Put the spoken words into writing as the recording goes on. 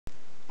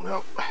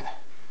Well,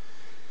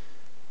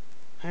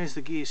 there's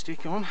the gear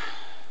stick on.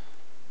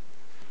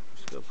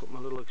 Just got to put my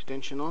little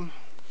extension on.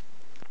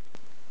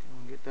 Go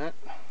and get that.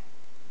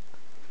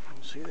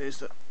 See, there's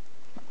the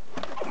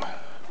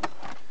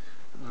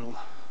little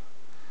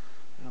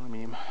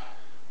aluminium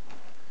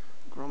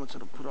grommets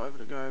that I put over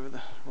to go over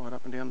the right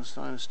up and down the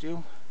stainless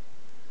steel.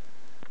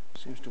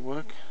 Seems to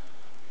work.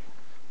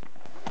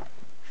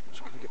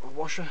 Just going to get my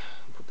washer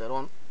and put that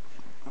on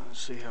and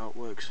see how it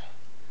works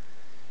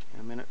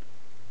in a minute.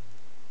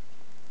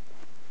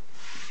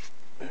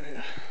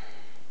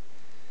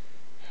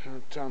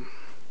 I'll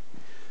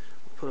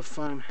put a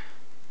foam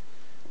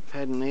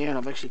pad in there, and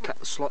I've actually cut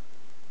the slot.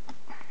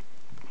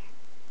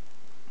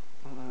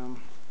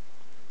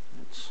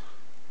 It's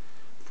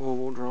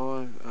 4-wheel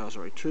drive,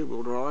 sorry,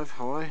 2-wheel drive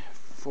high,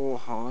 4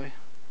 high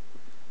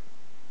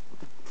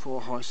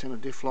centre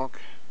diff lock.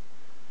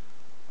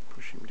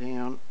 Push him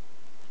down,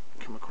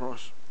 come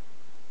across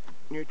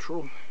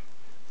neutral,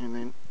 and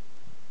then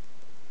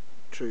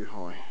 2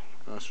 high.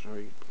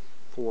 Sorry,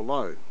 4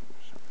 low.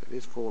 So it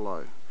is 4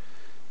 low.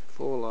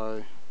 4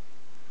 low,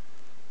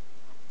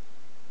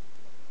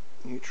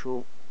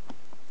 neutral,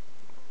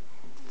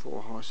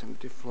 4 high centre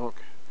diff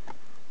lock,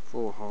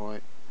 4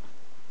 high,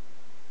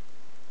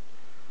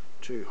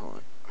 2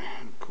 high,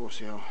 and of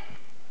course our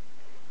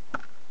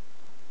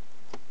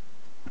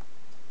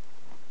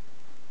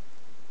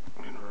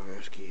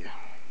reverse gear.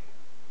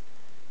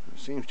 It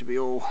seems to be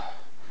all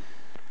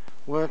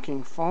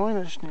working fine.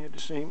 I just need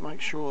to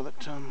make sure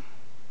that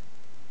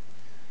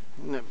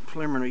in that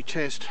preliminary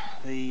test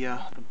the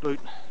boot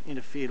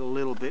interfered a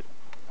little bit.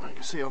 You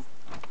can see I've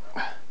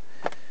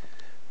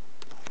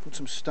put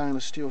some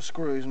stainless steel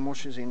screws and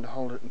washers in to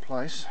hold it in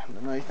place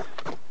underneath.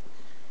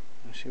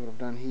 You see what I've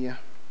done here.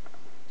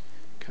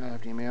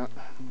 Carved him out,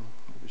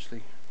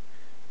 obviously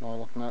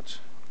nylock nuts.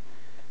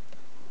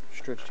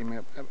 Stretched him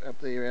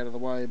up there out of the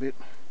way a bit.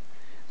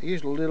 I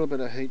used a little bit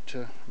of heat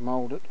to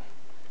mould it,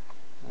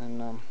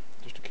 and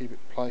just to keep it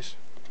in place.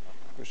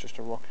 There's just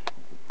a rock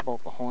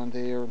bolt behind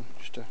there, and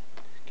just to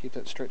keep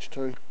that stretched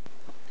too.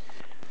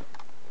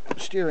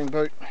 Steering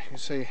boot, you can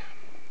see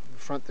the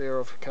front there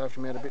I've carved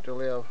him out a bit to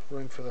allow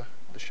room for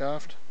the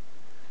shaft.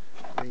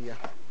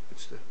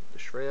 It's the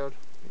shroud,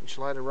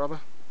 insulated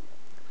rubber.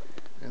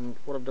 And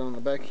what I've done on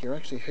the back here, I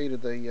actually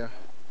heated it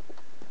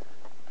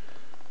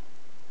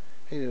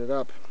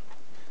up.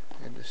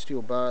 Had the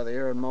steel bar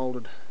there and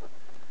moulded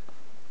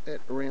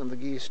it around the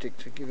gear stick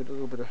to give it a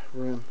little bit of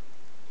room.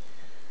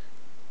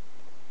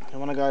 I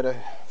want to go to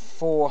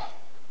 4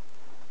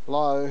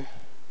 low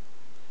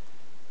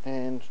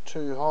and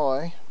 2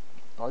 high.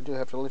 I do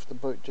have to lift the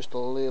boot just a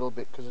little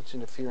bit because it's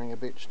interfering a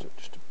bit, just to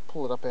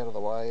pull it up out of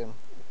the way, and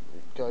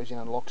it goes in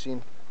and locks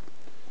in.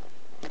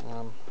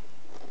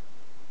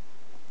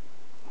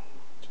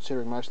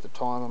 Considering most of the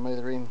time I'm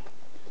either in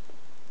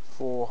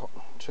 2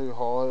 high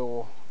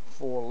or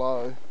 4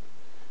 low.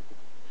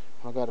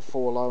 When I go to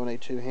 4 low I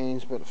need 2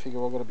 hands, but I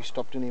figure I've got to be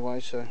stopped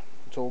anyway, so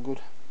it's all good.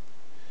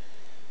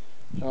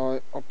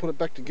 So I'll put it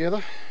back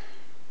together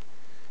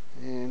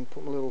and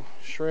put my little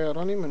shroud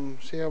on him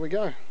and see how we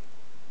go.